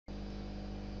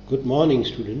Good morning,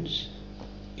 students.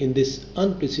 In this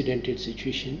unprecedented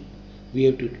situation, we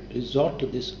have to resort to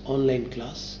this online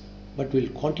class, but we'll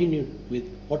continue with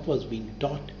what was being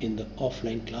taught in the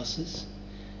offline classes,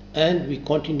 and we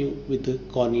continue with the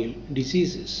corneal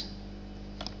diseases.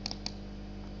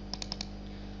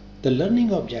 The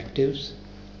learning objectives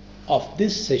of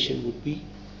this session would be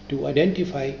to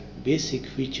identify basic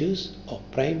features of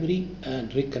primary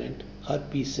and recurrent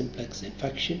herpes simplex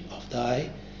infection of the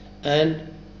eye and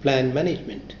plan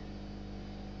management,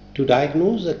 to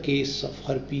diagnose a case of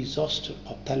herpes zoster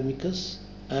ophthalmicus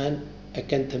and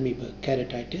acanthamoeba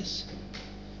keratitis,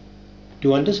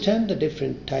 to understand the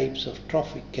different types of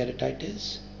trophic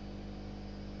keratitis,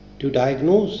 to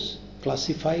diagnose,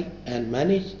 classify and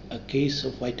manage a case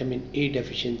of vitamin A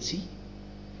deficiency,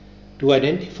 to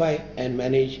identify and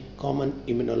manage common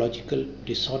immunological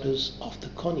disorders of the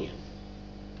cornea.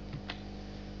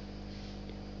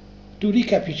 To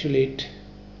recapitulate,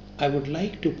 I would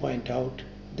like to point out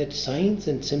that signs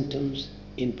and symptoms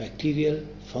in bacterial,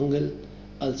 fungal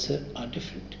ulcer are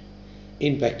different.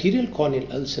 In bacterial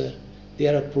corneal ulcer,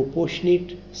 there are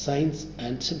proportionate signs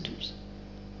and symptoms,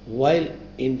 while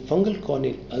in fungal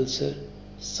corneal ulcer,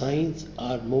 signs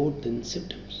are more than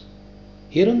symptoms.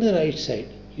 Here on the right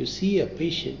side, you see a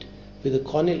patient with a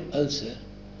corneal ulcer.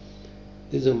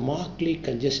 There is a markedly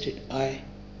congested eye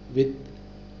with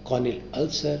corneal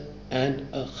ulcer and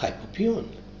a hypopyon.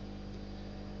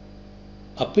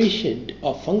 A patient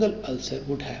of fungal ulcer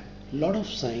would have a lot of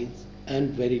signs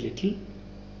and very little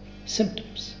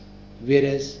symptoms,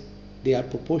 whereas they are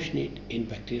proportionate in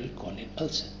bacterial corneal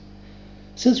ulcer.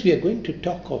 Since we are going to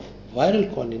talk of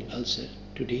viral corneal ulcer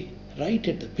today, right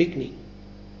at the beginning,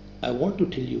 I want to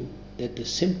tell you that the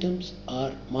symptoms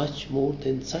are much more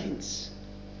than signs.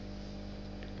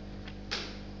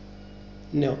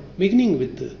 Now, beginning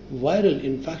with the viral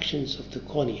infections of the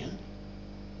cornea,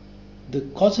 the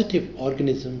causative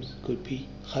organisms could be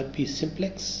herpes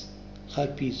simplex,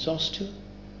 herpes zoster,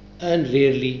 and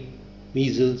rarely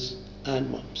measles and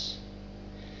mumps.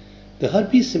 The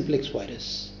herpes simplex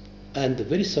virus and the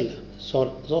varicella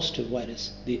zoster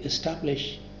virus, they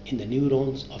establish in the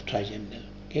neurons of trigeminal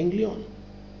ganglion.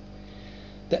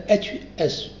 The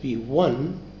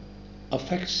HSV1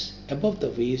 affects above the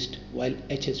waist, while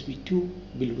HSV2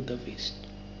 below the waist.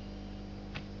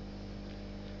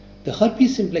 The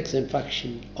herpes simplex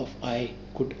infection of eye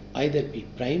could either be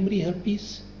primary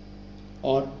herpes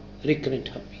or recurrent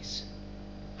herpes.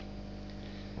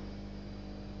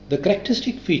 The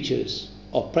characteristic features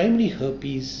of primary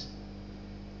herpes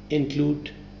include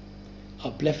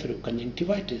a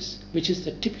blepharoconjunctivitis, which is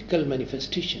the typical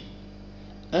manifestation,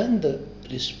 and the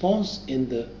response in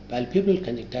the palpebral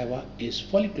conjunctiva is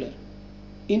follicular.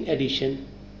 In addition,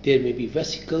 there may be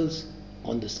vesicles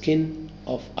on the skin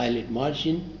of eyelid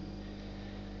margin,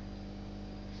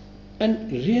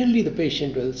 and rarely the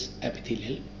patient develops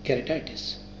epithelial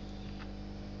keratitis.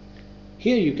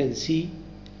 Here you can see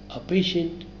a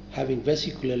patient having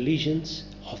vesicular lesions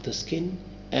of the skin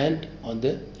and on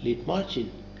the lid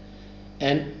margin,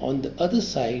 and on the other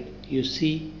side you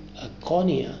see a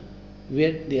cornea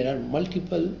where there are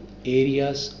multiple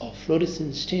areas of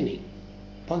fluorescent staining.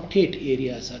 Punctate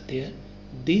areas are there.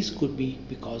 These could be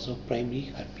because of primary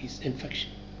herpes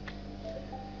infection.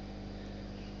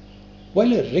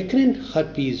 While a recurrent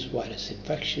herpes virus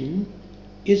infection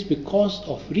is because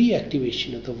of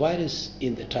reactivation of the virus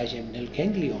in the trigeminal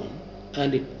ganglion,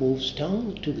 and it moves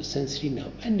down to the sensory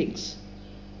nerve endings.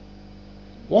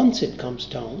 Once it comes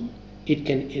down, it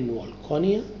can involve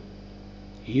cornea,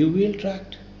 uveal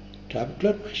tract,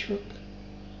 trabecular meshwork,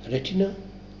 retina,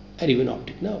 and even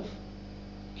optic nerve.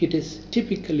 It is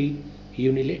typically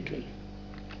unilateral.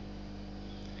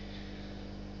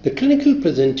 The clinical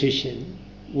presentation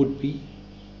would be,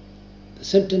 the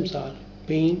symptoms are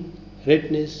pain,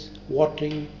 redness,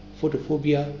 watering,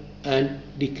 photophobia, and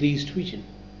decreased vision.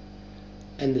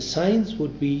 And the signs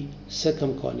would be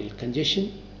circumcorneal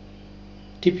congestion,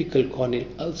 typical corneal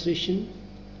ulceration,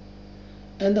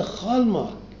 and the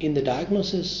hallmark in the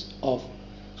diagnosis of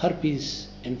herpes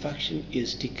infection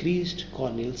is decreased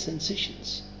corneal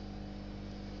sensations.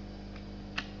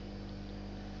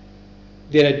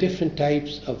 There are different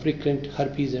types of recurrent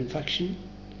herpes infection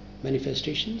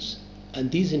manifestations,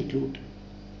 and these include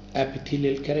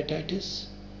epithelial keratitis,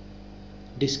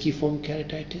 disciform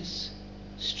keratitis,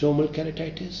 stromal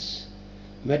keratitis,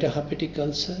 metahepatic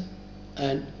ulcer,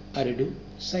 and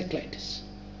iridocyclitis.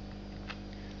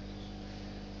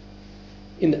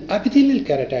 In the epithelial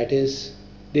keratitis,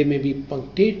 there may be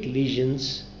punctate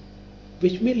lesions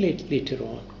which may later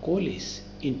on coalesce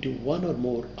into one or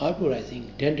more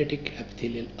arborizing dendritic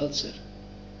epithelial ulcer.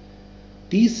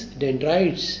 These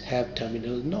dendrites have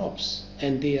terminal knobs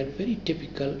and they are very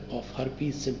typical of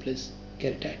herpes simplex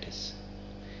keratitis.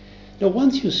 Now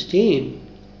once you stain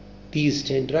these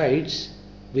dendrites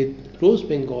with rose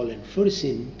bengal and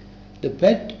fluorescein, the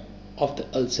bed of the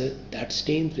ulcer that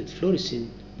stains with fluorescein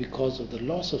because of the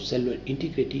loss of cellular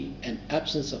integrity and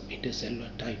absence of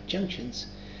intercellular tight junctions,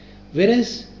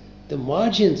 whereas the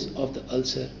margins of the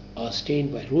ulcer are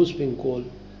stained by rose bengal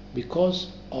because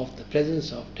of the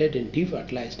presence of dead and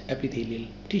devitalized epithelial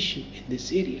tissue in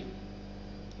this area.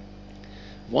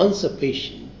 Once a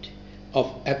patient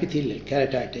of epithelial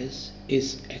keratitis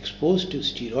is exposed to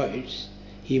steroids,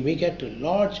 he may get a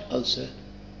large ulcer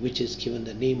which is given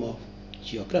the name of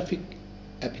geographic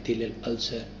epithelial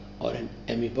ulcer or an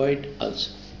amoeboid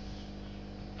ulcer.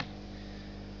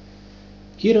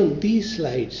 Here on these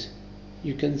slides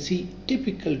you can see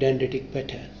typical dendritic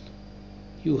pattern.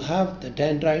 You have the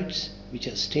dendrites which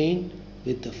are stained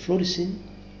with the fluorescein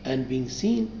and being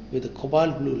seen with the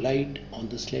cobalt blue light on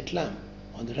the slit lamp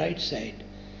on the right side,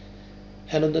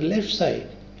 and on the left side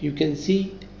you can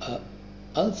see a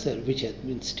ulcer which has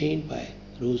been stained by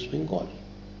rose bengal.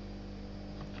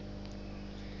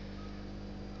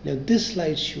 Now this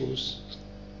slide shows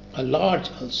a large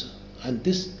ulcer, and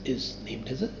this is named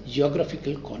as a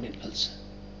geographical corneal ulcer.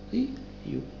 See,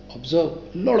 you observe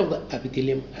a lot of the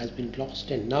epithelium has been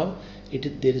lost and now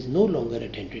there is no longer a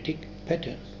dendritic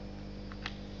pattern.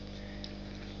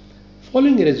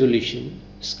 Following a resolution,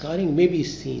 scarring may be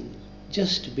seen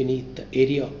just beneath the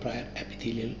area of prior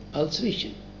epithelial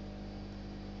ulceration.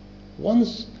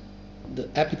 Once the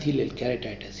epithelial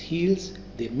keratitis heals,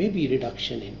 there may be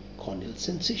reduction in corneal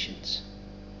sensations.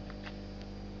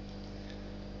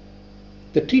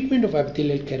 The treatment of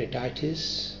epithelial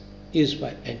keratitis is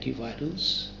by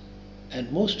antivirals,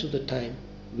 and most of the time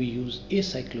we use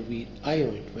acyclovir eye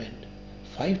ointment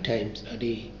 5 times a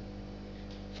day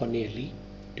for nearly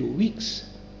 2 weeks.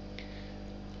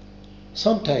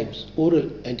 Sometimes oral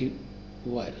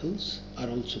antivirals are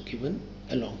also given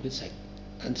along with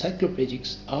and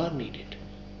cycloplegics are needed.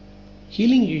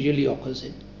 Healing usually occurs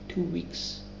in 2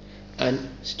 weeks and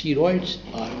steroids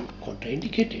are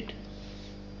contraindicated.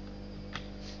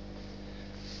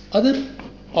 Other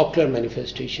ocular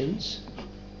manifestations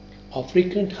of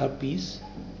frequent herpes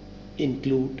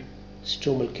include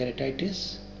stromal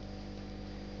keratitis.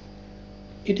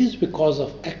 It is because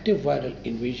of active viral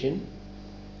invasion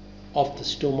of the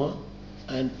stroma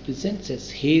and presents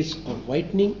as haze or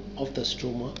whitening of the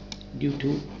stroma due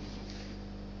to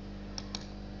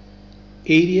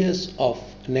areas of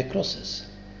necrosis.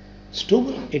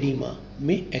 Stromal edema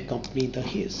may accompany the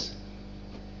haze.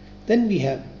 Then we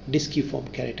have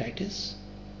disciform keratitis.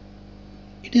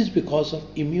 It is because of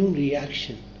immune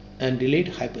reaction and delayed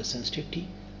hypersensitivity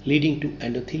leading to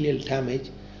endothelial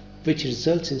damage which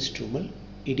results in stromal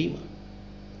edema.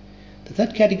 The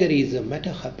third category is a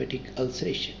metaherpetic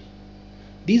ulceration.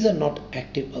 These are not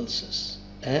active ulcers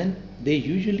and they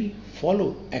usually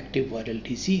follow active viral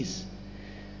disease.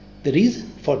 The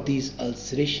reason for these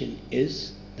ulceration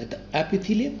is that the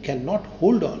epithelium cannot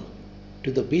hold on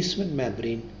to the basement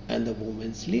membrane and the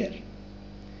Bowman's layer.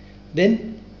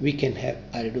 Then we can have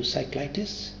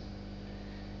iridocyclitis,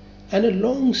 and a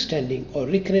long-standing or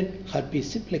recurrent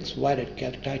herpes simplex viral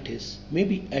keratitis may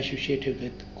be associated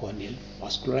with corneal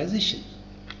vascularization.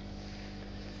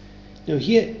 Now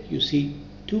here you see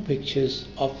 2 pictures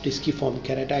of disciform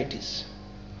keratitis.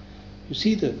 You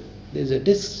see there is a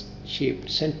disc-shaped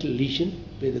central lesion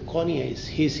where the cornea is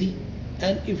hazy,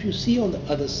 and if you see on the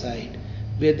other side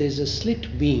where there is a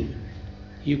slit beam,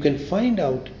 you can find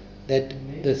out that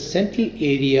the central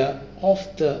area of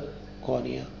the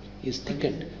cornea is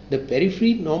thickened. The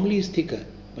periphery normally is thicker,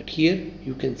 but here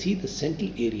you can see the central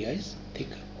area is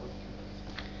thicker.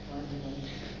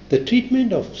 The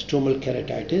treatment of stromal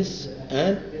keratitis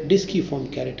and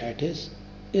disciform keratitis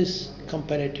is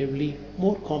comparatively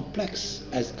more complex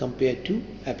as compared to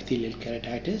epithelial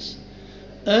keratitis,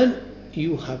 and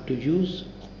you have to use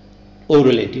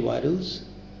oral antivirals,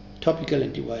 topical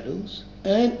antivirals,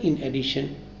 and in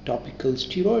addition topical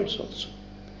steroids also.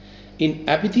 In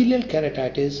epithelial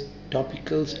keratitis,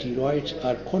 topical steroids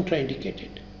are contraindicated.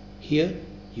 Here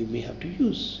you may have to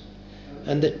use,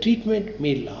 and the treatment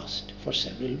may last for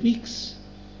several weeks.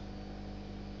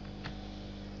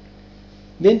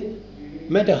 Then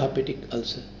metaherpetic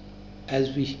ulcer,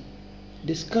 as we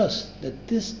discussed, that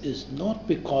this is not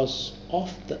because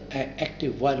of the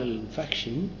active viral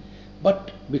infection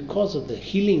but because of the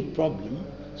healing problem.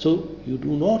 So you do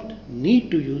not need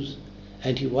to use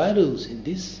antivirals in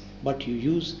this, but you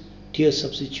use tear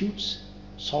substitutes,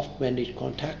 soft bandage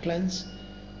contact lens,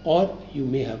 or you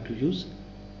may have to use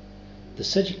the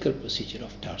surgical procedure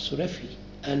of tarsorrhaphy,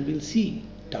 and we'll see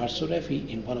tarsorrhaphy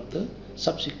in one of the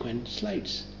subsequent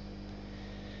slides.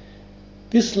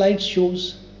 This slide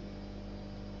shows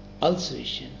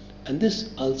ulceration, and this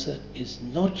ulcer is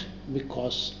not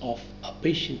because of a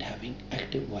patient having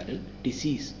active viral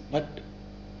disease, but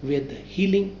where the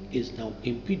healing is now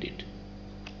impeded.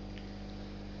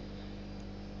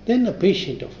 Then a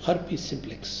patient of herpes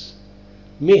simplex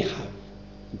may have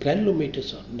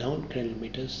granulomatous or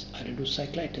non-granulomatous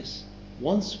iridocyclitis.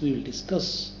 Once we will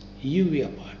discuss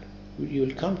uvea part, you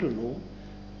will come to know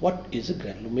what is a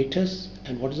granulomatous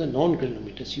and what is a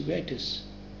non-granulomatous uveitis.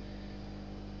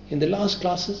 In the last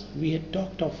classes, we had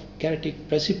talked of keratic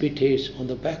precipitates on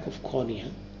the back of cornea,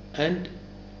 and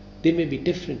they may be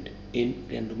different in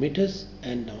granulomatous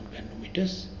and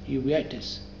non-granulomatous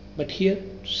uveitis. But here,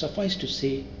 suffice to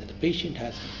say that the patient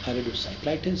has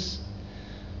iridocyclitis.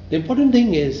 The important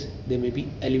thing is there may be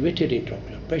elevated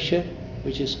intraocular pressure,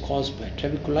 which is caused by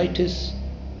trabeculitis,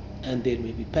 and there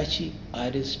may be patchy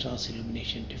iris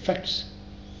transillumination defects.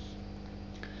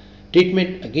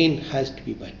 Treatment again has to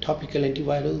be by topical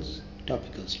antivirals,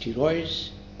 topical steroids,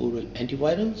 oral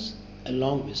antivirals,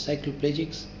 along with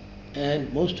cycloplegics,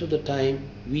 and most of the time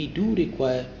we do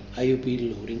require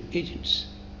IOP lowering agents.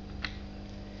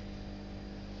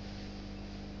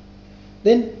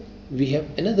 Then we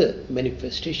have another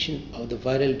manifestation of the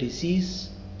viral disease,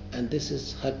 and this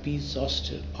is herpes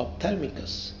zoster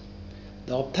ophthalmicus.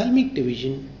 The ophthalmic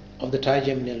division of the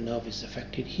trigeminal nerve is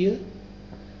affected here.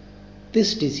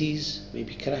 This disease may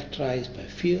be characterized by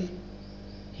fear,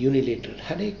 unilateral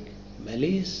headache,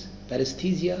 malaise,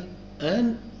 paresthesia,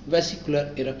 and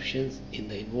vesicular eruptions in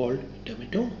the involved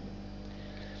dermatome.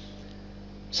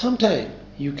 Sometimes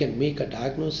you can make a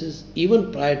diagnosis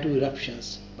even prior to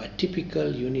eruptions by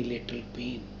typical unilateral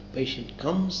pain. Patient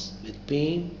comes with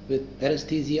pain, with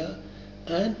paresthesia,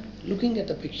 and looking at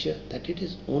the picture that it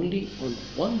is only on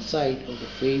one side of the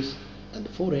face and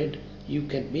the forehead, you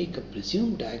can make a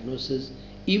presumed diagnosis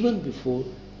even before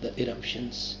the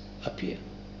eruptions appear.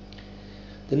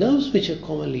 The nerves which are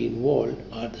commonly involved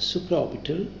are the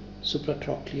supraorbital,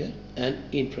 supratrochlear, and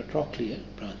infratrochlear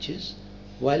branches,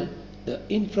 while the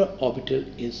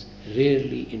infraorbital is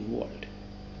rarely involved.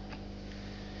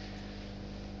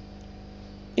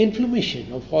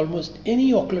 Inflammation of almost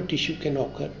any ocular tissue can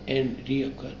occur and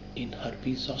reoccur in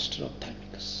herpes zoster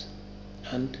ophthalmicus,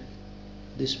 and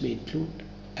this may include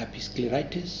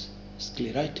episcleritis,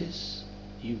 scleritis,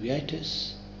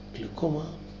 uveitis,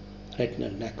 glaucoma,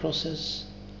 retinal necrosis,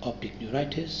 optic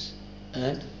neuritis,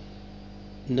 and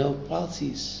nerve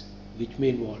palsies, which may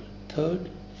involve third,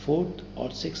 fourth,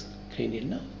 or sixth cranial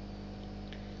nerve.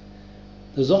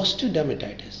 The zoster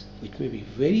dermatitis, which may be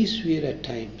very severe at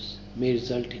times, may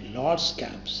result in large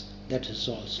scabs that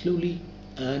resolve slowly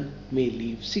and may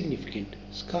leave significant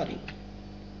scarring.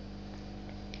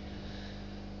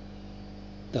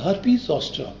 The herpes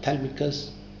zoster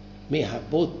ophthalmicus may have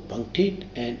both punctate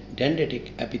and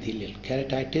dendritic epithelial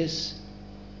keratitis,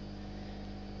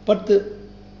 but the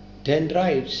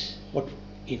dendrites, what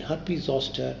in herpes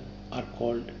zoster are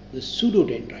called the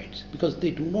pseudodendrites, because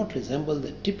they do not resemble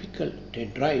the typical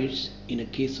dendrites in a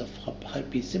case of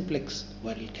herpes simplex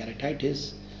viral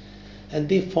keratitis, and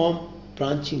they form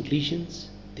branching lesions.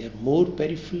 They are more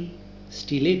peripheral,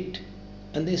 stellate,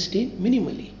 and they stain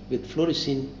minimally with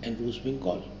fluorescein and rose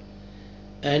bengal,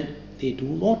 and they do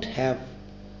not have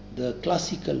the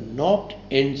classical knobbed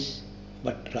ends,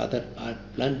 but rather are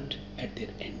blunt at their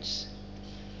ends.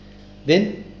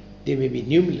 Then there may be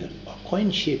nummular or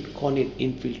coin-shaped corneal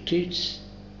infiltrates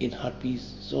in herpes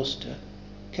zoster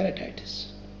keratitis.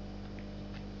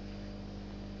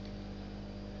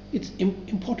 It's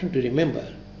important to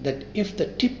remember that if the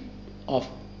tip of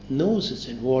nose is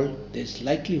involved, there is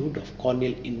likelihood of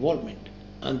corneal involvement,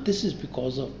 and this is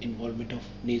because of involvement of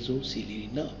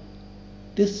nasociliary nerve.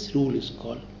 This rule is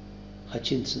called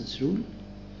Hutchinson's rule.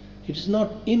 It is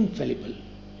not infallible.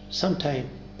 Sometimes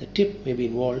the tip may be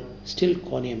involved, still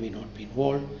cornea may not be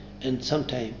involved, and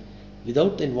sometimes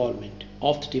without the involvement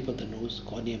of the tip of the nose,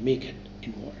 cornea may get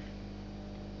involved.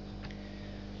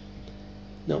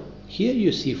 Now here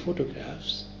you see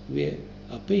photographs where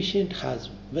a patient has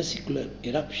vesicular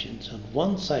eruptions on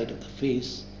one side of the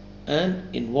face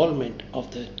and involvement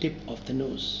of the tip of the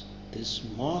nose. This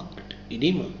marked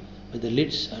edema where the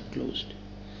lids are closed,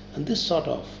 and this sort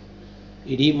of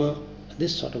edema,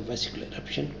 this sort of vesicular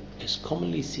eruption is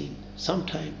commonly seen.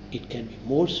 Sometimes it can be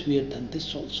more severe than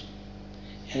this also.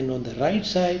 And on the right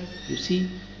side you see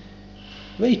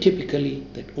very typically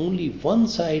that only one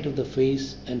side of the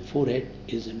face and forehead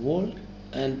is involved,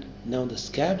 and now the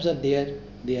scabs are there,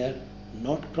 they are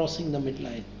not crossing the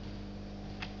midline.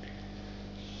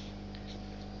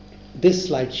 This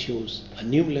slide shows a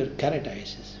numeral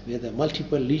keratitis where there are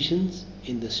multiple lesions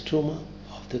in the stroma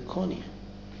of the cornea.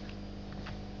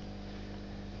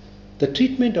 The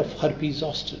treatment of herpes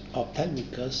zoster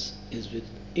ophthalmicus is with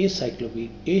acyclovir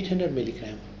 800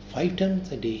 mg 5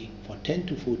 times a day for 10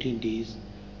 to 14 days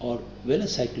or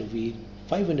valacyclovir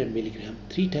 500 mg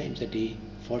 3 times a day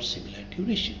for similar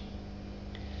duration.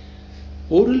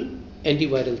 Oral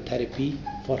antiviral therapy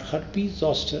for herpes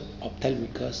zoster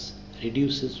ophthalmicus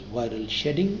reduces viral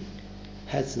shedding,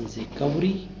 hastens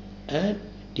recovery, and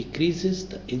decreases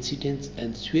the incidence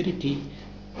and severity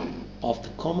of the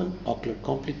common ocular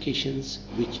complications,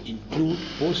 which include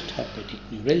post-herpetic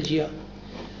neuralgia.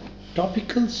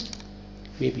 Topicals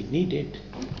may be needed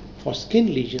for skin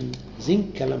lesions.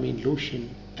 Zinc calamine lotion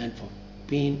and for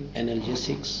pain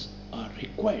analgesics are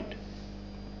required.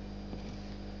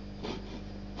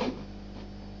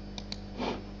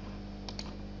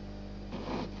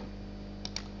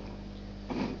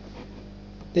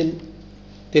 Then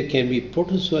there can be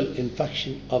protozoal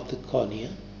infection of the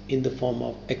cornea in the form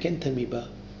of acanthamoeba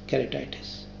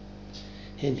keratitis.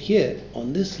 And here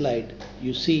on this slide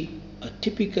you see a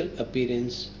typical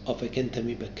appearance of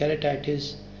acanthamoeba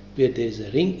keratitis where there is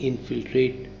a ring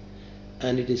infiltrate,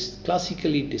 and it is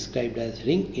classically described as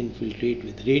ring infiltrate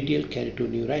with radial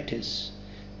keratoneuritis,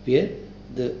 where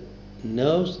the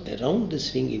nerves around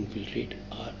this ring infiltrate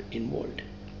are involved.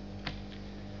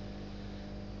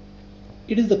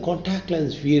 It is the contact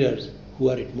lens wearers who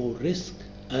are at more risk,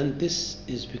 and this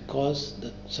is because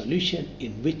the solution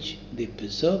in which they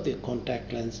preserve their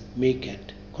contact lens may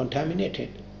get contaminated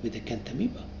with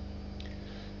acanthamoeba.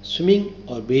 Swimming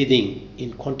or bathing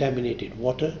in contaminated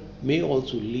water may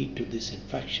also lead to this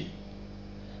infection.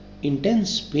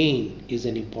 Intense pain is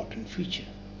an important feature.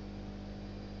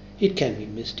 It can be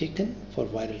mistaken for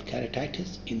viral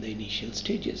keratitis in the initial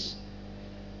stages.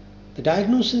 The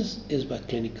diagnosis is by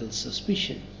clinical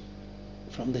suspicion.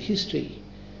 From the history,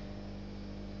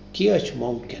 KH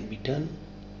mount can be done,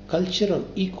 culture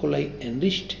on E. coli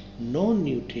enriched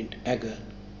non-nutrient agar,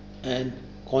 and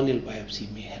corneal biopsy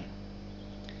may help.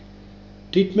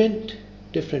 Treatment: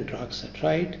 different drugs are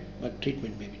tried, but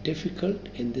treatment may be difficult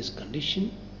in this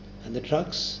condition, and the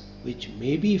drugs which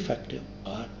may be effective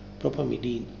are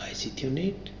propamidine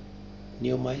isethionate,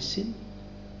 neomycin,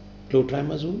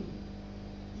 clotrimazole,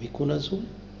 miconazole.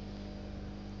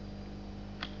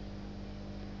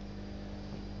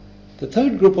 The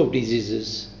third group of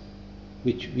diseases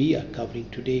which we are covering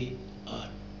today are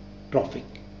trophic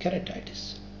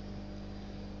keratitis.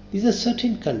 These are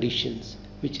certain conditions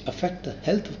which affect the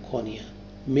health of cornea,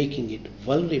 making it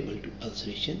vulnerable to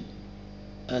ulceration,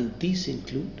 and these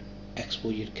include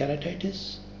exposure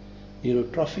keratitis,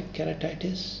 neurotrophic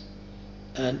keratitis,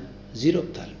 and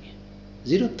xerophthalmia.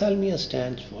 Xerophthalmia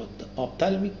stands for the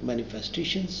ophthalmic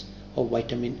manifestations of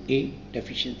vitamin A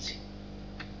deficiency.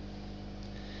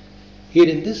 Here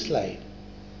in this slide,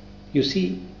 you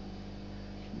see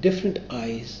different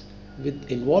eyes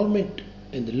with involvement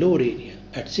in the lower area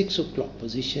at 6 o'clock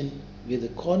position, where the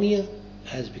cornea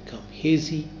has become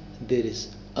hazy, there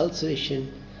is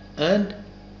ulceration, and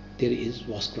there is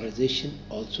vascularization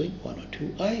also in 1 or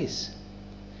 2 eyes.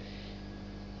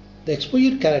 The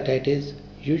exposure keratitis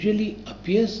usually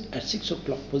appears at 6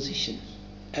 o'clock position,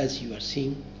 as you are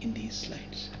seeing in these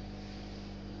slides,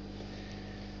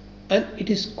 and it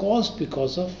is caused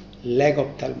because of lag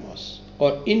ophthalmos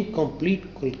or incomplete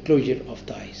closure of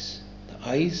the eyes. The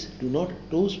eyes do not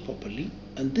close properly,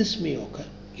 and this may occur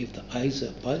if the eyes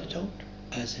are bulged out,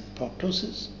 as in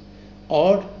proptosis,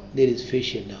 or there is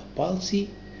facial nerve palsy,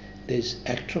 there is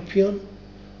ectropion,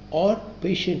 or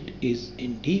patient is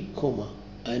in deep coma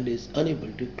and is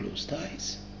unable to close the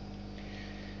eyes.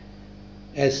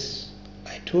 As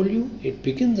I told you, it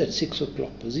begins at 6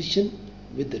 o'clock position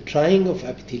with the drying of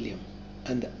epithelium,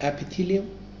 and the epithelium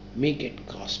may get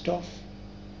cast off.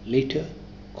 Later,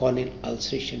 corneal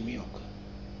ulceration may occur.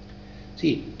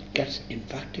 See, it gets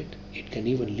infected, it can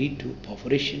even lead to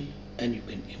perforation, and you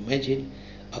can imagine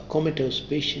a comatose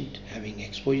patient having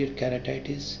exposure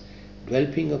keratitis,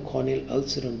 developing a corneal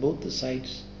ulcer on both the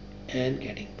sides, and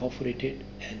getting perforated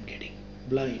and getting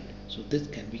blind. So this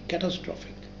can be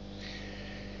catastrophic.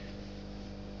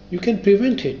 You can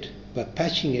prevent it by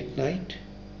patching at night,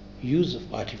 use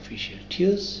of artificial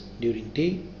tears during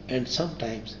day, and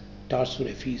sometimes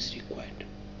tarsorrhaphy is required.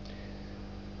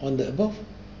 On the above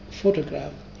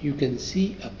photograph, you can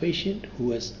see a patient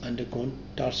who has undergone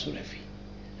tarsorrhaphy,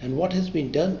 and what has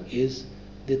been done is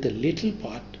that the little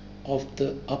part of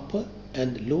the upper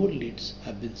and the lower lids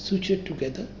have been sutured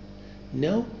together.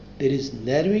 Now there is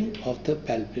narrowing of the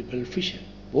palpebral fissure,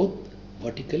 both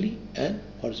vertically and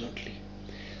horizontally.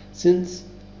 Since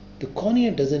the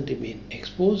cornea doesn't remain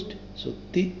exposed, so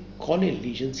the corneal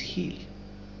lesions heal.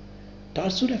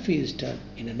 Tarsography is done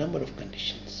in a number of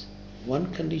conditions.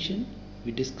 One condition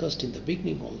we discussed in the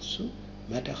beginning also,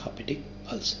 metahepatic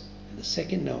ulcer. And the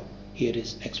second now here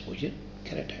is exposure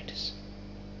keratitis.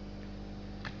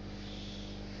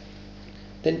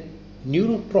 Then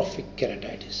neurotrophic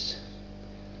keratitis.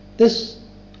 This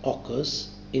occurs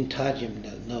in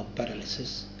trigeminal nerve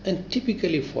paralysis and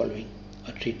typically following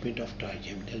a treatment of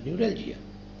trigeminal neuralgia,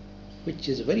 which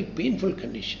is a very painful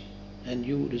condition, and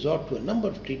you resort to a number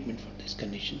of treatments for this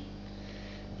condition,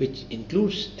 which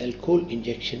includes alcohol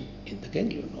injection in the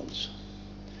ganglion also.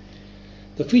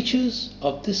 The features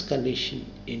of this condition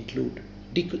include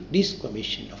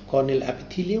desquamation of corneal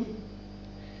epithelium,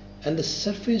 and the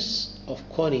surface of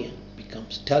cornea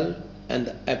becomes dull and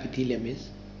the epithelium is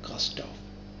cast off.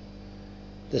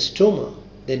 The stroma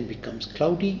then becomes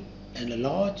cloudy and a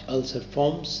large ulcer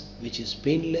forms, which is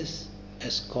painless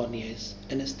as cornea is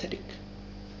anesthetic.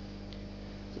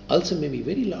 The ulcer may be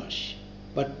very large,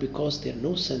 but because there are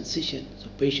no sensation, the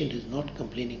patient is not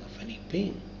complaining of any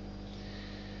pain.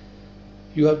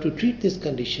 You have to treat this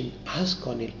condition as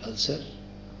corneal ulcer.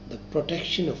 The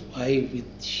protection of eye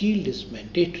with shield is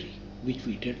mandatory, which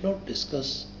we did not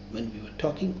discuss when we were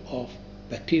talking of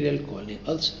bacterial corneal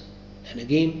ulcer. And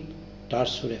again,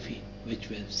 tarsography, which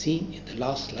we have seen in the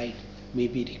last slide, may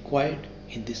be required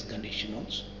in this condition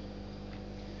also.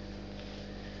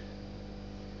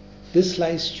 This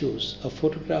slide shows a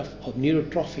photograph of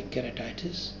neurotrophic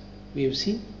keratitis. We have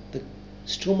seen the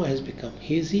stroma has become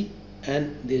hazy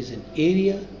and there is an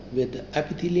area where the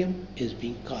epithelium is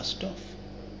being cast off.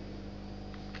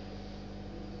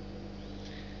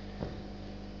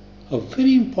 A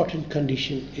very important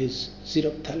condition is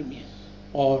xerophthalmia,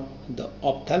 or the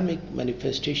ophthalmic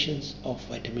manifestations of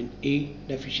vitamin A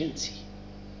deficiency.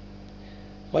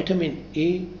 Vitamin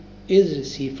A is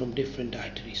received from different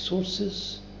dietary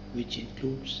sources, which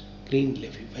includes green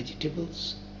leafy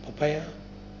vegetables, papaya,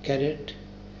 carrot,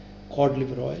 cod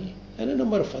liver oil, and a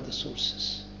number of other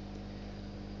sources.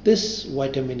 This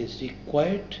vitamin is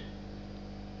required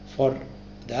for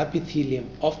the epithelium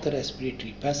of the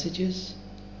respiratory passages,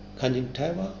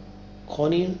 conjunctiva,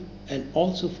 cornea, and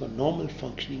also for normal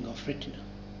functioning of retina.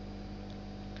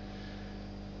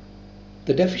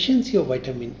 The deficiency of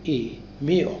vitamin A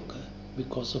may occur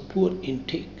because of poor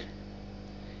intake.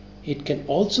 It can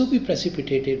also be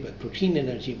precipitated by protein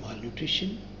energy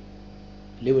malnutrition,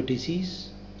 liver disease,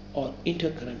 or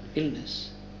intercurrent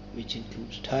illness, which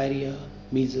includes diarrhea,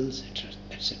 measles,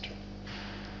 etc.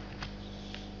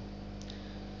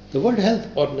 The World Health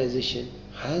Organization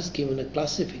has given a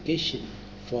classification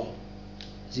for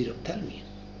xerophthalmia,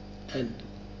 and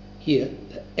here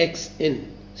the XN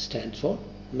stands for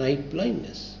night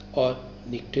blindness or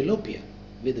nyctalopia,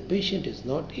 where the patient is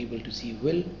not able to see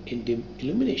well in dim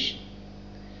illumination.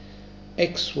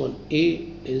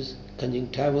 X1A is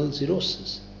conjunctival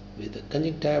xerosis, where the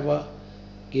conjunctiva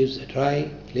gives a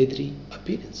dry, leathery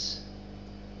appearance.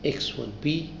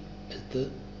 X1B is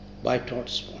the Bitot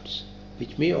spots,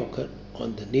 which may occur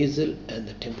on the nasal and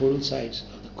the temporal sides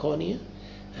of the cornea,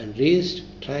 and raised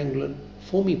triangular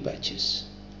foamy patches.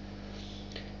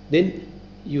 Then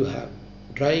you have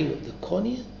drying of the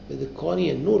cornea, where the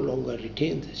cornea no longer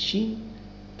retains the sheen,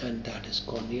 and that is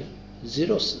corneal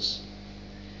xerosis.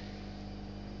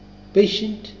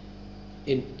 Patient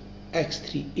in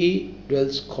X3A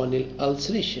develops corneal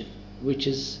ulceration, which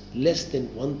is less than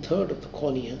 1/3 of the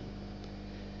cornea,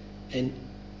 and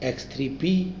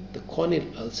X3B, the corneal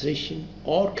ulceration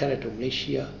or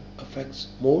keratomalacia, affects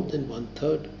more than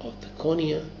 1/3 of the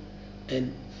cornea,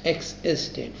 and XS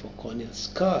stands for corneal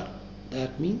scar.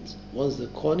 That means once the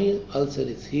corneal ulcer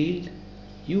is healed,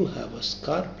 you have a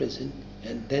scar present,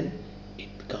 and then it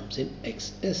becomes an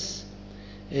XS.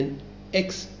 And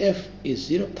XF is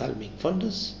xerophthalmic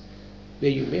fundus,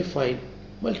 where you may find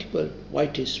multiple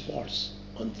whitish spots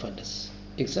on fundus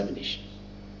examination.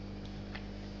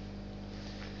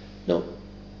 Now,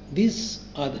 these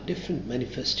are the different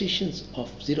manifestations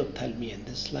of xerophthalmia in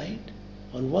this slide.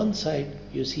 On one side,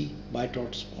 you see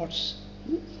Bitot spots.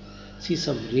 See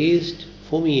some raised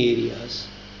foamy areas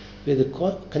where the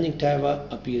conjunctiva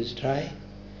appears dry,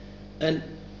 and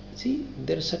see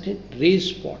there are certain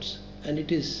raised spots, and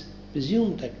it is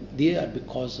presumed that they are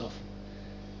because of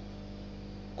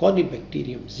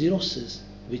Corynebacterium xerosis,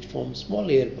 which forms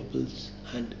small air bubbles,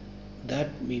 and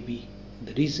that may be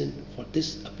the reason for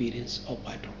this appearance of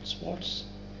Bitot spots.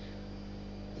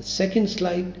 The second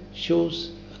slide shows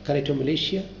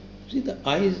keratomalacia. See, the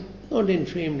eye is not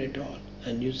inflamed at all,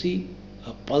 and you see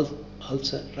a pulse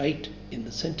ulcer right in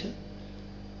the center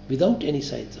without any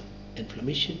signs of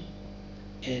inflammation.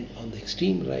 and on the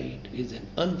extreme right is an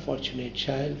unfortunate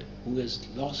child who has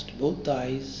lost both the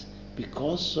eyes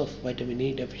because of vitamin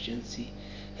A deficiency,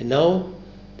 and now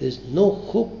there is no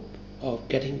hope of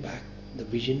getting back the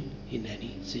vision in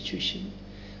any situation.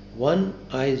 One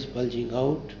eye is bulging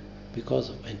out because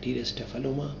of anterior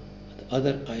cephaloma, the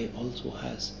other eye also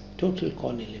has total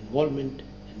corneal involvement,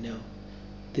 and now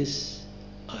this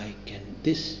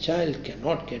child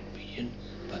cannot get vision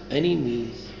by any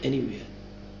means anywhere.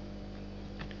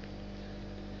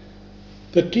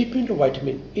 The treatment of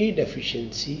vitamin A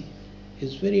deficiency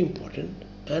is very important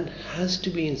and has to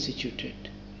be instituted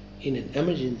in an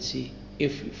emergency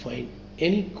if we find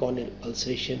any corneal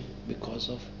ulceration because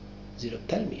of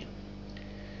xerophthalmia.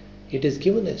 It is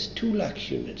given as 2 lakh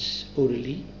units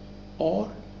orally or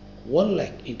 1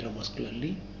 lakh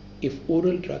intramuscularly if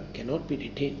oral drug cannot be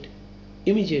retained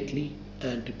immediately,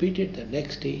 and repeated the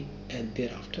next day and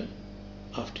thereafter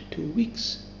after 2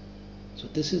 weeks. So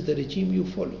this is the regime you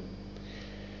follow.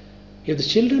 If the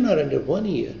children are under 1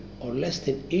 year or less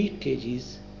than 8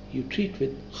 kgs, you treat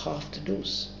with half the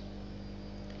dose.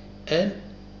 And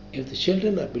if the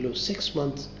children are below 6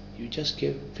 months, you just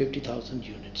give 50,000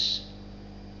 units.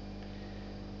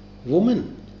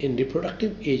 Women in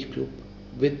reproductive age group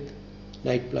with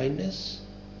night blindness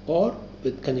or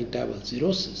with conjunctival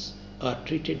cirrhosis are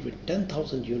treated with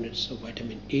 10,000 units of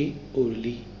vitamin A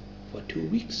orally for 2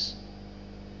 weeks.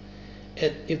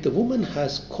 And if the woman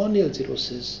has corneal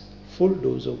cirrhosis, full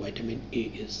dose of vitamin A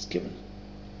is given.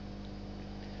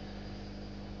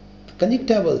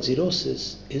 Conjunctival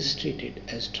cirrhosis is treated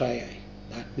as dry eye.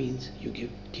 That means you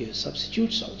give tear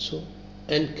substitutes also,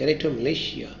 and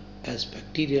keratomalacia as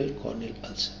bacterial corneal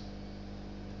ulcer.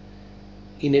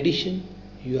 In addition,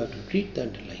 you have to treat the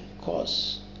underlying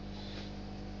cause.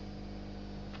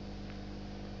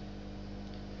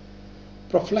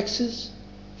 Prophylaxis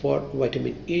for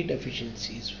vitamin A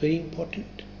deficiency is very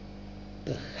important.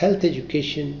 The health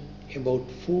education about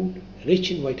food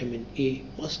rich in vitamin A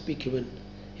must be given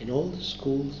in all the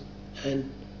schools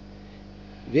and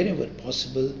wherever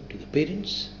possible to the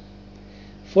parents.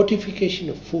 Fortification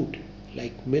of food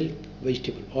like milk,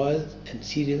 vegetable oils and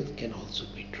cereals can also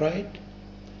be tried.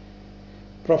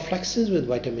 Prophylaxis with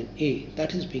vitamin A,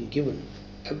 that is being given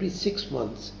every 6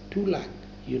 months, 2 lakh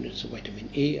units of vitamin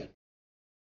A.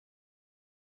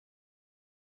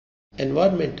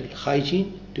 Environmental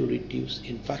hygiene to reduce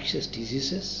infectious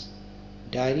diseases,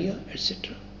 diarrhea,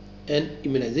 etc. and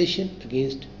immunization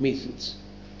against measles.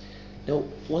 Now,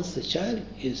 once the child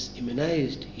is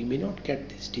immunized, he may not get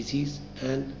this disease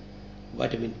and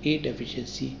vitamin A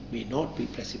deficiency may not be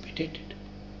precipitated.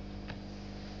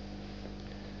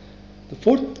 The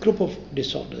fourth group of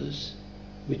disorders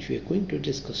which we are going to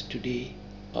discuss today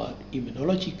are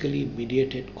immunologically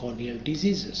mediated corneal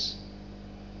diseases.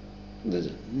 There's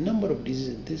a number of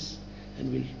diseases in this,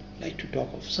 and we'll like to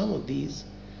talk of some of these.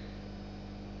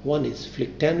 One is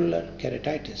flictanular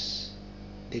keratitis.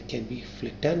 There can be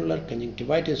flictanular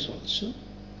conjunctivitis also.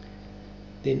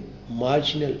 Then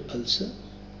marginal ulcer,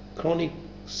 chronic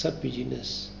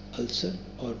subpygianous ulcer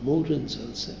or Moran's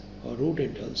ulcer or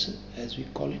rodent ulcer as we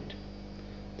call it.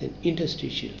 Then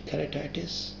interstitial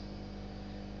keratitis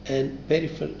and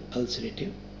peripheral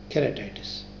ulcerative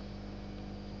keratitis.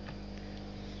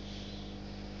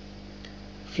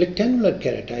 Flictanular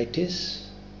keratitis,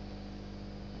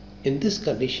 in this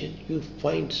condition you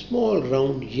find small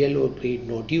round yellow grey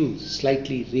nodules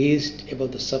slightly raised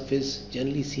above the surface,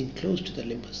 generally seen close to the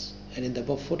limbus, and in the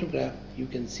above photograph you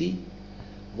can see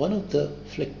one of the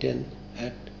flicten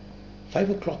at 5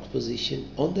 o'clock position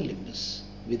on the limbus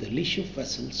with a leash of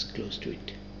vessels close to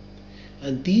it,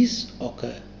 and these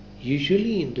occur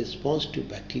usually in response to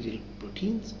bacterial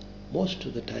proteins, most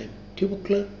of the time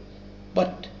tubercular,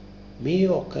 but may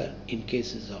occur in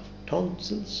cases of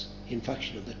tonsils,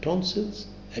 infection of the tonsils,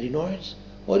 adenoids,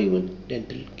 or even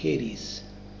dental caries.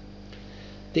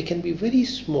 They can be very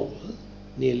small,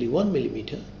 nearly 1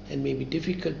 millimeter, and may be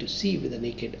difficult to see with the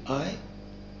naked eye.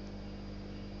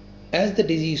 As the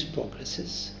disease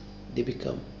progresses, they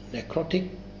become necrotic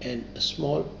and a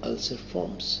small ulcer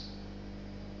forms.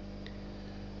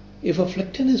 If a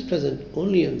flicten is present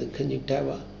only on the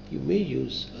conjunctiva, you may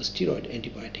use a steroid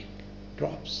antibiotic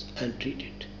drops and treat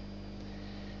it.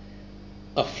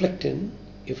 A flicten,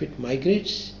 if it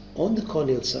migrates on the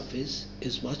corneal surface,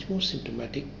 is much more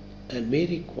symptomatic and may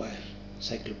require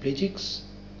cycloplegics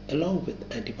along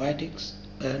with antibiotics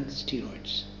and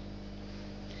steroids.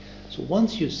 So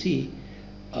once you see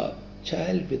a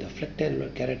child with a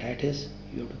flictanular keratitis,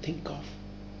 you have to think of,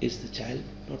 is the child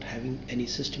not having any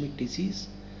systemic disease?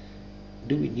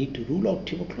 Do we need to rule out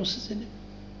tuberculosis in him?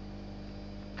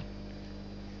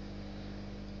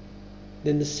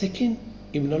 Then the second,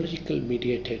 immunological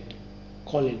mediated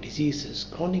corneal diseases,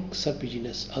 chronic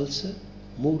serpiginous ulcer,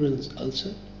 Moran's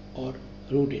ulcer or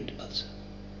rodent ulcer.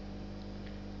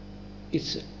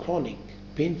 It's a chronic,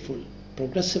 painful,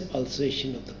 progressive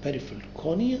ulceration of the peripheral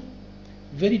cornea,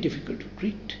 very difficult to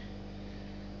treat,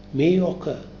 may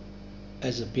occur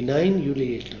as a benign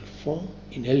unilateral form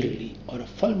in elderly or a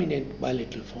fulminant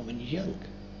bilateral form in young.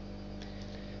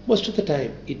 Most of the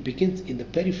time it begins in the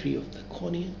periphery of the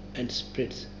cornea and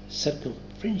spreads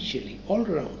circumferentially all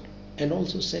around and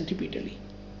also centipetally.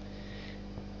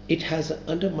 It has an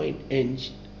undermined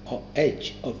edge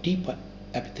of deep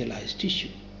epithelialized tissue.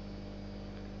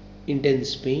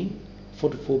 Intense pain,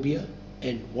 photophobia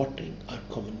and watering are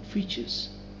common features.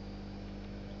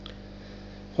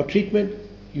 For treatment,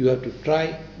 you have to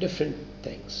try different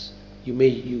things. You may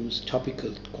use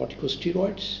topical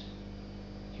corticosteroids,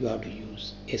 you have to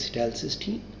use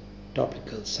acetylcysteine,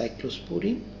 topical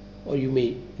cyclosporine, or you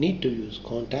may need to use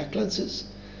contact lenses,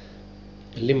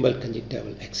 limbal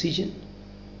conjunctival excision,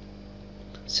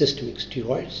 systemic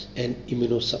steroids and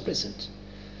immunosuppressants.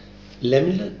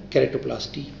 Lamellar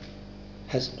keratoplasty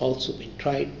has also been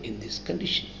tried in this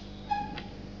condition.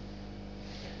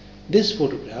 This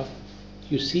photograph,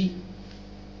 you see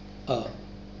a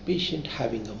patient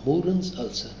having a Moran's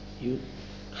ulcer. You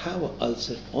have an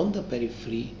ulcer on the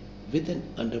periphery with an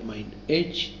undermined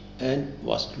edge and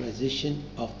vascularization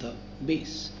of the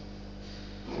base.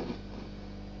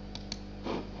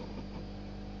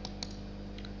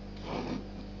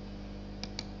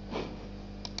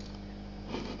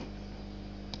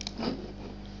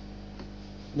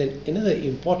 Then another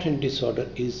important disorder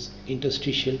is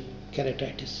interstitial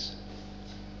keratitis.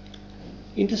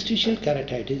 Interstitial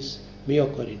keratitis may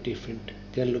occur in different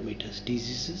granulomatous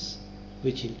diseases,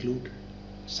 which include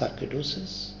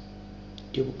sarcoidosis,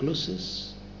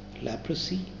 tuberculosis,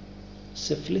 leprosy,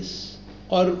 syphilis,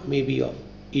 or may be of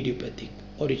idiopathic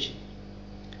origin.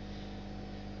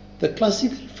 The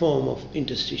classical form of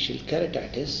interstitial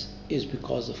keratitis is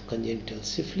because of congenital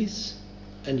syphilis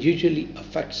and usually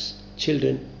affects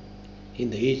children in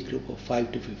the age group of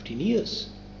 5 to 15 years.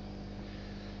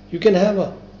 You can have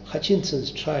a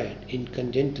Hutchinson's triad in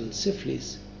congenital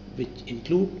syphilis, which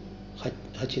include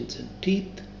Hutchinson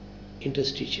teeth,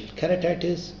 interstitial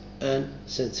keratitis and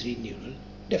sensory neural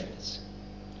deafness.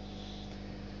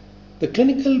 The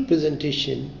clinical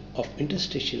presentation of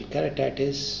interstitial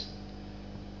keratitis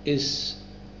is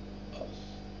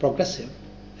progressive,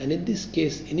 and in this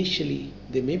case initially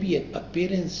there may be an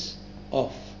appearance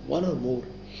of one or more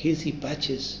hazy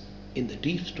patches in the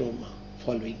deep stroma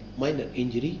following minor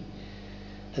injury,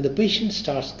 and the patient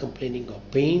starts complaining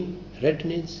of pain,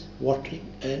 redness, watering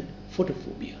and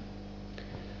photophobia.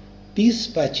 These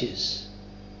patches,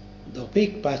 the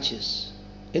opaque patches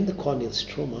in the corneal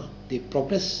stroma, they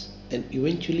progress and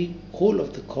eventually whole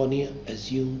of the cornea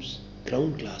assumes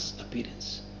ground glass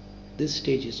appearance. This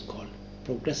stage is called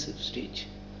progressive stage.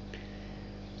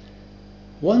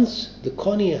 Once the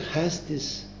cornea has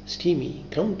this steamy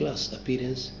ground glass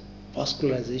appearance,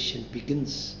 vascularization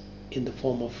begins in the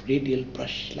form of radial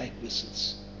brush-like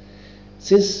vessels.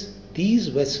 Since these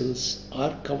vessels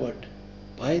are covered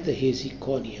by the hazy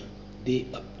cornea, they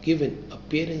give an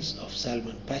appearance of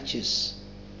salmon patches,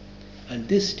 and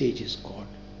this stage is called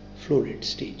florid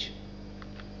stage.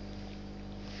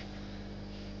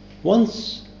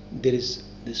 Once there is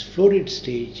this florid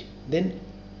stage, then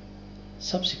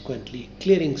subsequently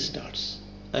clearing starts,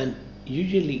 and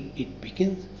usually it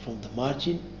begins from the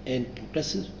margin and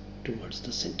progresses towards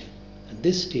the center, and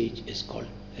this stage is called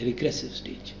a regressive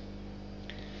stage.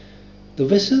 The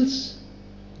vessels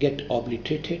get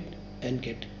obliterated and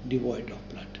get devoid of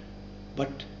blood,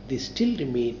 but they still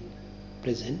remain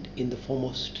present in the form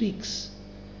of streaks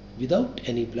without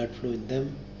any blood flow in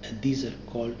them, and these are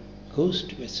called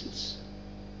ghost vessels.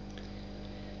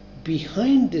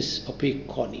 Behind this opaque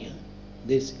cornea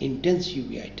there is intense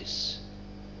uveitis.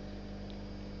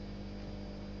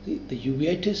 The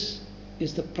uveitis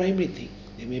is the primary thing.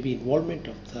 There may be involvement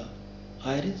of the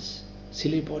iris,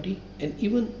 ciliary body and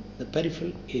even the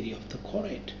peripheral area of the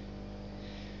choroid.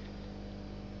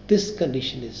 This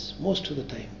condition is most of the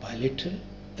time bilateral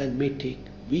and may take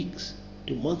weeks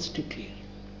to months to clear.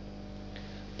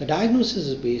 The diagnosis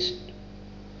is based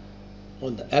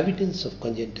on the evidence of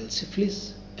congenital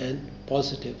syphilis and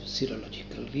positive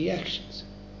serological reactions.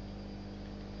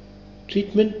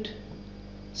 Treatment,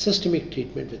 systemic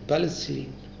treatment with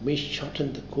penicillin may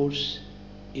shorten the course.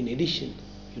 In addition,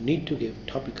 you need to give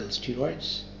topical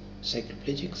steroids,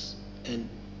 cycloplegics and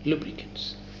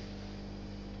lubricants.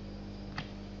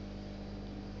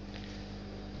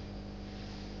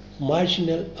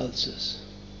 Marginal ulcers.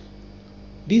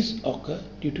 These occur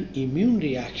due to immune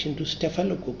reaction to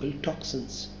staphylococcal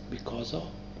toxins because of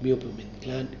meibomian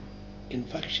gland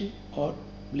infection or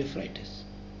blepharitis.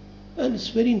 And it's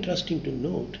very interesting to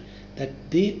note that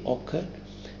they occur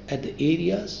at the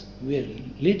areas where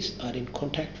lids are in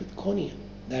contact with cornea,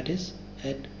 that is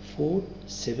at 4,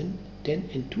 7, 10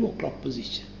 and 2 o'clock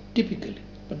position typically,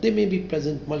 but they may be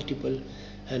present multiple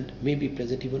and may be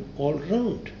present even all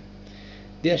round.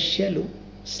 They are shallow,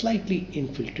 slightly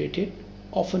infiltrated,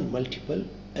 often multiple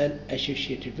and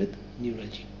associated with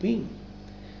neuralgic pain.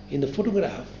 In the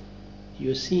photograph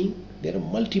you are seeing there are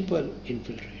multiple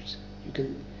infiltrates. You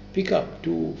can pick up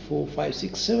 2, 4, 5,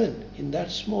 6, 7 in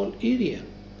that small area.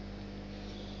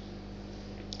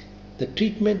 The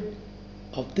treatment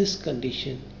of this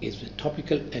condition is with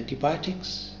topical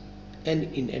antibiotics, and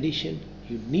in addition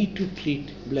you need to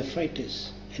treat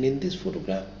blepharitis. And in this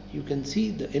photograph you can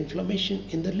see the inflammation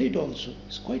in the lid also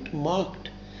is quite marked.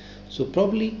 So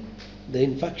probably the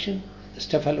infection, the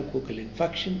staphylococcal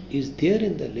infection is there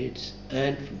in the lids,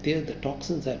 and from there the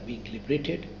toxins are being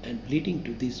liberated and leading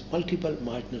to these multiple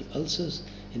marginal ulcers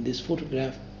in this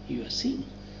photograph you are seeing.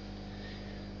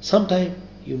 Sometimes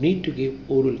you need to give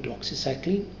oral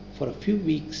doxycycline for a few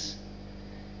weeks.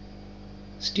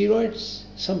 Steroids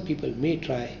some people may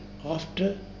try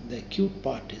after the acute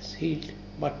part is healed,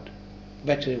 but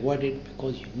better avoid it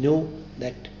because you know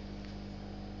that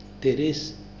there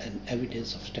is an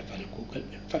evidence of staphylococcal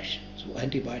infection. So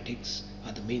antibiotics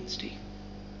are the mainstay.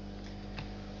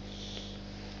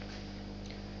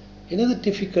 Another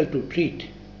difficult to treat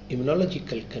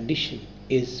immunological condition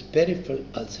is peripheral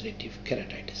ulcerative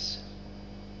keratitis,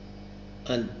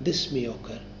 and this may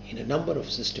occur in a number of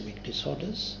systemic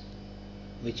disorders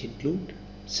which include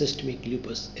systemic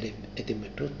lupus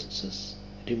erythematosus,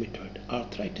 rheumatoid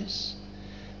arthritis,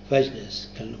 vaginous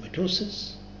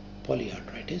granulomatosis,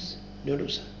 polyarthritis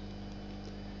nodosa.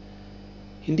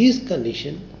 In these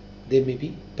conditions there may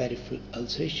be peripheral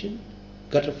ulceration,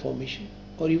 gutter formation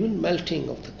or even melting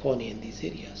of the cornea in these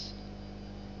areas.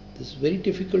 This is very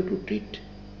difficult to treat,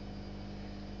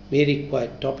 may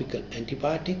require topical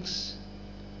antibiotics,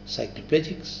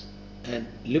 cycloplegics and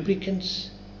lubricants.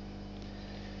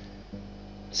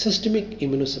 Systemic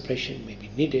immunosuppression may be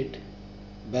needed,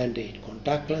 band-aid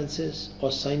contact lenses or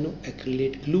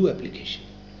cyanoacrylate glue application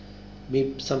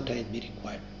sometimes be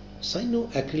required.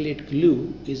 Cyanoacrylate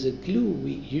glue is a glue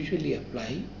we usually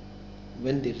apply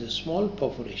when there is a small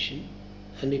perforation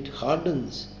and it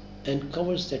hardens and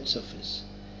covers that surface.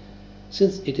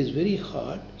 Since it is very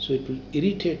hard, so it will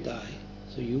irritate the eye,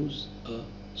 so use a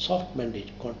soft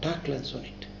bandage contact lens on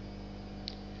it.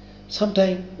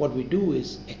 Sometimes what we do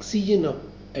is excision of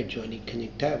adjoining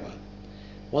conjunctiva.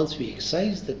 Once we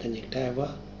excise the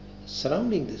conjunctiva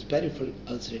surrounding this peripheral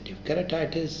ulcerative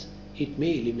keratitis, it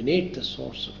may eliminate the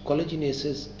source of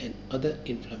collagenases and other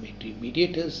inflammatory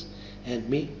mediators and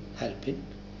may help in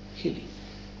healing.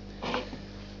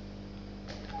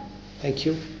 Thank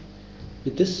you.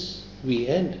 With this, we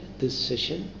end this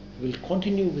session. We'll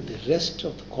continue with the rest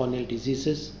of the corneal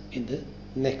diseases in the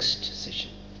next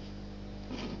session.